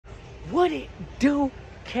What it do,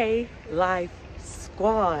 K Life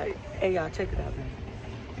Squad? Hey y'all, check it out, man.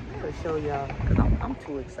 I'm gonna show y'all because I'm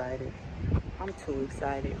too excited. I'm too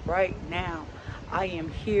excited. Right now, I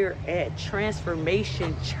am here at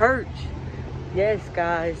Transformation Church. Yes,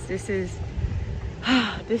 guys, this is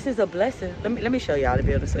a blessing. Let me show y'all the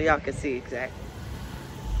building so y'all can see exactly.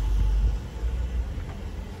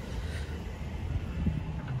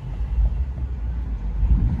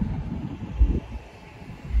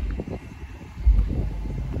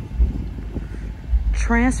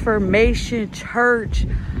 Transformation Church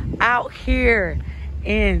out here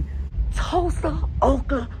in Tulsa,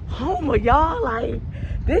 Oklahoma, y'all. Like,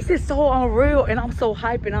 this is so unreal, and I'm so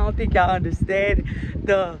hyped, and I don't think y'all understand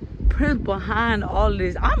the principle behind all of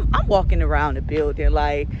this. I'm walking around the building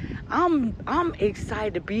like I'm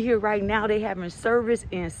excited to be here right now. They having service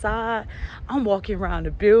inside. I'm walking around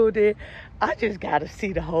the building. I just gotta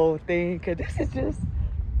see the whole thing because this is just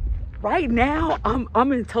right now.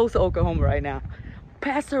 I'm in Tulsa, Oklahoma right now.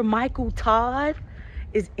 Pastor Michael Todd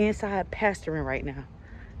is inside pastoring right now.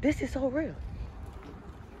 This is so real.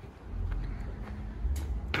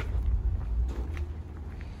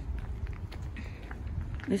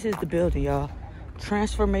 This is the building, y'all.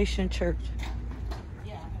 Transformation Church.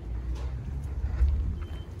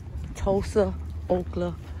 Tulsa,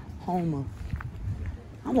 Oklahoma.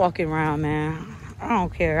 I'm walking around, man. I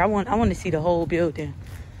don't care. I want to see the whole building.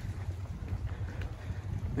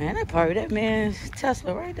 Man, that man's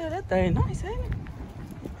Tesla right there. That thing nice, ain't it?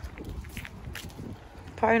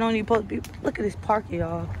 Probably don't even supposed to be. Look at this parking,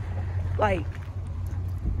 y'all. Like,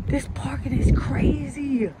 this parking is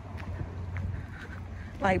crazy.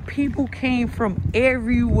 Like, people came from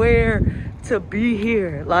everywhere to be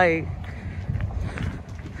here. Like,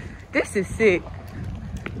 this is sick.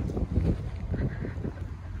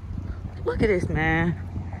 Look at this, man.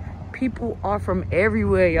 People are from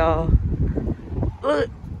everywhere, y'all. Look.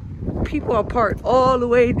 People are parked all the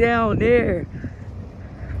way down there.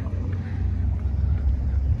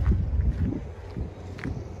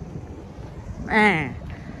 Man.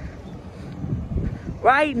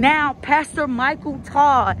 Right now, Pastor Michael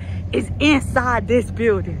Todd is inside this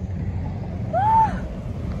building.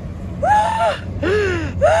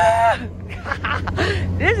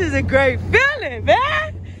 This is a great feeling,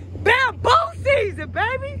 man. Bamboo season,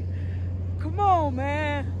 baby. Come on,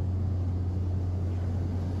 man.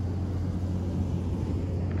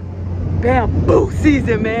 Bamboo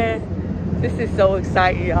season, man. This is so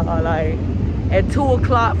exciting, y'all. Like, at 2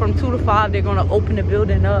 o'clock, from 2 to 5, they're gonna open the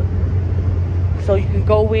building up so you can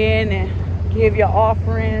go in and give your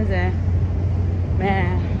offerings. And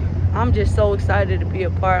man, I'm just so excited to be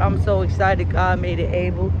a part. I'm so excited God made it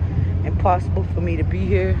able and possible for me to be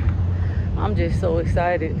here. I'm just so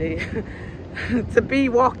excited to be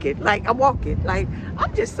walking. Like, I'm walking. Like,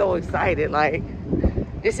 I'm just so excited. Like,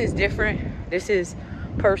 this is different. This is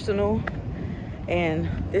personal, and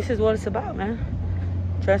this is what it's about, man.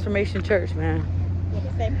 Transformation Church, man. Well,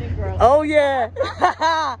 the same thing, girl. Oh yeah.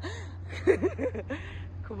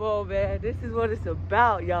 Come on, man. This is what it's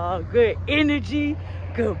about, y'all. Good energy,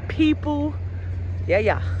 good people.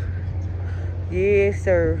 Yeah. Yes,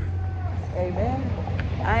 sir. Amen.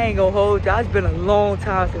 I ain't gonna hold y'all. It's been a long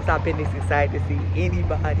time since I've been this excited to see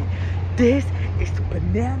anybody. This is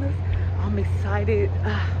bananas. I'm excited.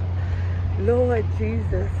 Lord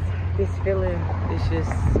Jesus, this feeling is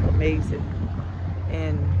just amazing,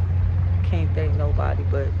 and can't thank nobody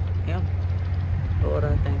but Him. Lord,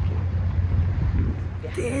 I thank you.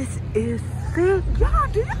 This is sick, y'all.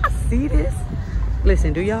 Do y'all see this?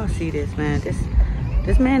 Listen, do y'all see this, man?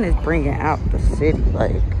 This man is bringing out the city.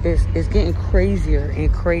 Like, it's getting crazier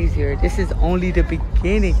and crazier. This is only the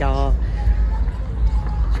beginning, y'all.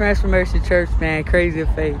 Transformation Church, man, crazy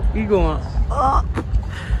faith. We going up.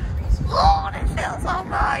 Oh, this feels so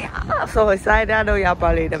good, y'all. I'm so excited. I know y'all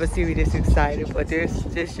probably never see me this excited, but this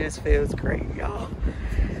just feels great, y'all.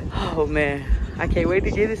 Oh, man. I can't wait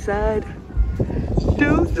to get inside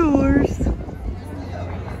those doors.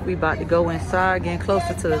 We about to go inside, getting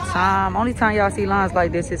closer to the time. Only time y'all see lines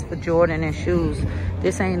like this is for Jordan and shoes.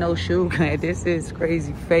 This ain't no shoe, man. This is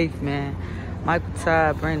crazy faith, man. Michael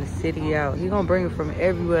Todd bring the city out. He gonna bring it from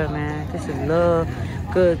everywhere, man. This is love,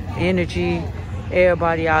 good energy.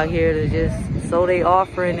 Everybody out here to just sow they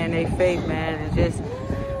offering and they faith, man, and just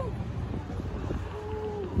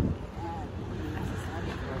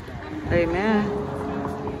amen.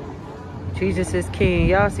 Jesus is King.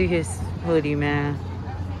 Y'all see his hoodie, man.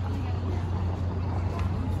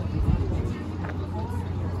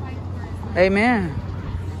 Amen.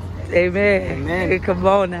 Amen. Amen. Hey, come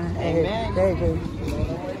on now. Amen.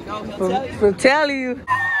 From telling you.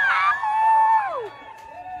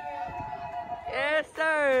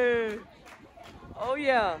 sir. Oh,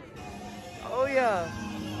 yeah. Oh, yeah.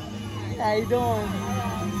 How you doing?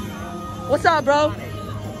 What's up, bro?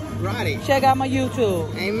 Roddy. Check out my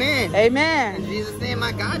YouTube. Amen. Amen. In Jesus' name,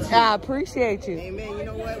 I got you. I appreciate you. Amen. You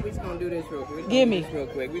know what? We're just going to do this real quick. Give me. Real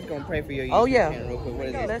quick. We're just going to pray for your YouTube Oh, yeah. channel real quick. What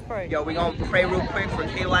is it? Let's pray. Yo, we're going to pray real quick for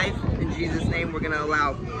K-Life. In Jesus' name, we're going to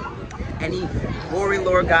allow any glory,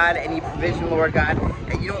 Lord God, any provision, Lord God.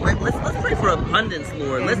 And you know, let's pray for abundance,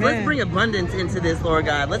 Lord. Let's bring abundance into this, Lord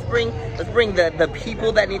God. Let's bring the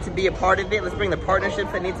people that need to be a part of it. Let's bring the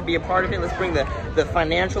partnerships that need to be a part of it. Let's bring the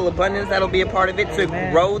financial abundance that'll be a part of it to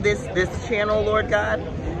grow this channel, Lord God.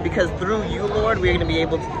 Because through you, Lord, we're going to be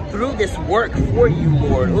able to, through this work for you,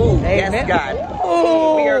 Lord. Ooh, yes, God.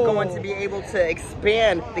 Ooh, we are going to be able to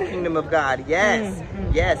expand the kingdom of God. Yes.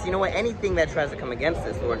 Yes, you know what? Anything that tries to come against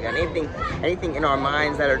this, Lord God, anything in our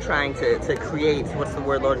minds that are trying to create, what's the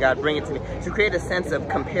word, Lord God? Bring it to me. To create a sense of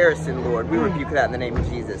comparison, Lord. We rebuke that in the name of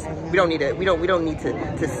Jesus. We don't need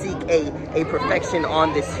to seek a perfection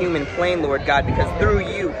on this human plane, Lord God, because through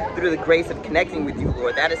you, through the grace of connecting with you,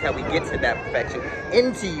 Lord, that is how we get to that perfection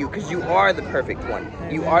into you, because you are the perfect one.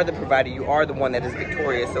 You are the provider. You are the one that is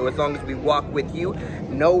victorious. So as long as we walk with you,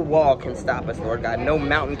 no wall can stop us, Lord God. No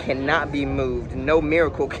mountain cannot be moved. No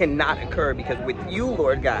miracle cannot occur, because with you,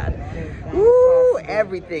 Lord God, woo,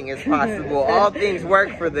 everything is possible. All things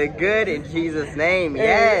work for the good in Jesus' name.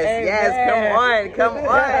 Yes, yes, come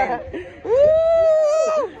on. Woo!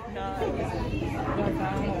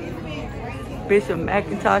 Bishop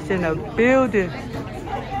McIntosh in the building.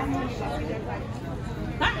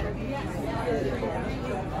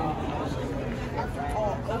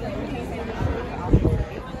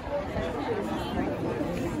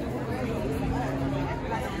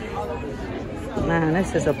 Man,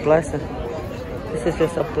 this is a blessing. This is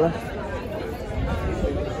just a blessing.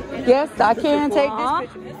 Yes, I can take this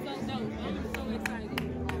picture.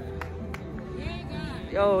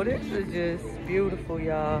 Yo, this is just beautiful,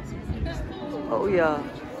 y'all. Oh, yeah.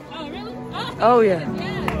 Oh, yeah.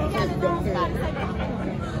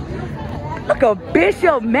 Look at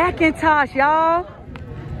Bishop McIntosh, y'all.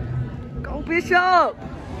 Go, Bishop.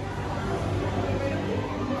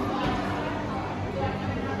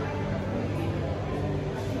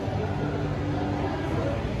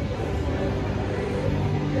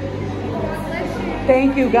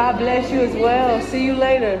 Thank you. God bless you as well. See you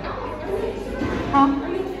later. Huh?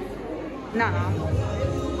 Nah.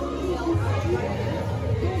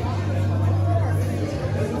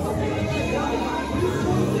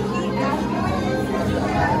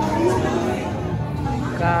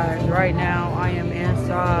 Guys, right now I am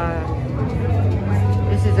inside.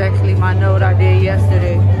 This is actually my note I did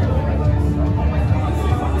yesterday.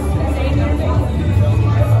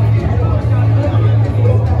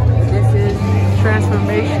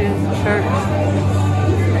 Transformation Church.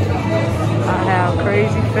 I have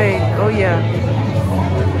crazy faith. Oh yeah.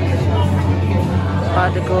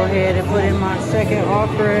 About to go ahead and put in my second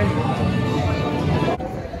offering.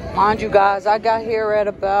 Mind you guys, I got here at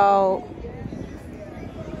about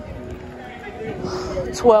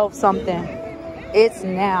 12 something. It's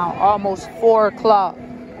now almost 4 o'clock.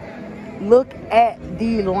 Look at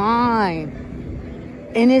the line.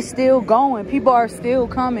 And it's still going. People are still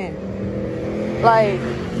coming. Like,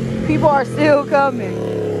 people are still coming.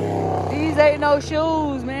 These ain't no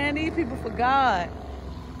shoes, man. These people for God.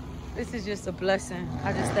 This is just a blessing.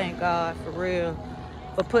 I just thank God for real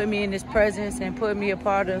for putting me in this presence and putting me a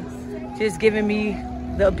part of just giving me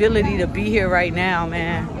the ability to be here right now,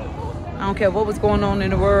 man. I don't care what was going on in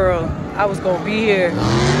the world. I was going to be here,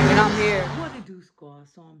 and I'm here. What to do, squad?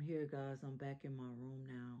 So I'm here, guys. I'm back in my room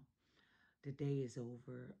now. The day is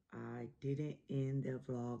over. I didn't end the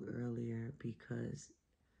vlog earlier because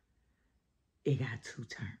it got too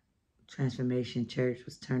turned. Transformation Church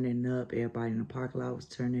was turning up. Everybody in the parking lot was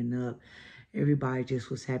turning up. Everybody just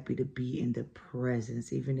was happy to be in the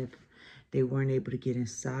presence. Even if they weren't able to get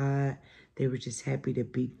inside, they were just happy to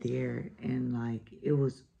be there. And like, it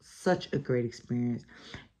was such a great experience.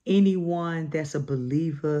 Anyone that's a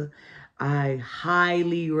believer, I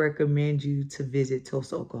highly recommend you to visit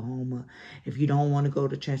Tulsa, Oklahoma. If you don't want to go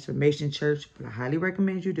to Transformation Church, but I highly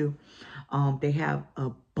recommend you do. They have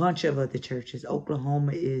a bunch of other churches.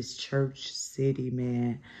 Oklahoma is church city,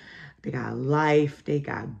 man. They got Life, they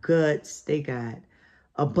got Guts, they got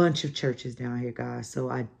a bunch of churches down here, guys. So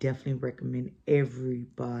I definitely recommend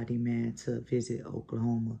everybody, man, to visit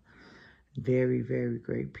Oklahoma. Very, very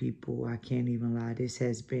great people. I can't even lie. This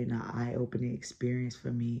has been an eye-opening experience for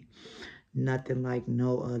me. Nothing like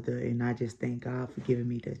no other. And I just thank God for giving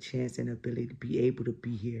me the chance and ability to be able to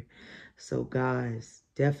be here. So, guys,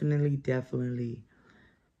 definitely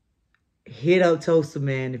hit up Tulsa,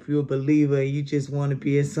 man. If you're a believer and you just want to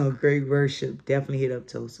be in some great worship, definitely hit up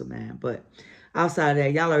Tulsa, man. But outside of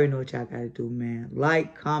that, y'all already know what y'all got to do, man.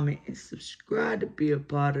 Like, comment, and subscribe to be a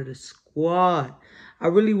part of the squad. I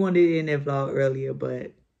really wanted to end that vlog earlier,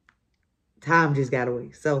 but time just got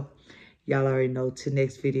away. So, y'all already know. Till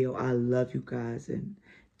next video, I love you guys. And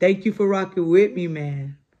thank you for rocking with me,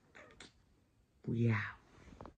 man. We out.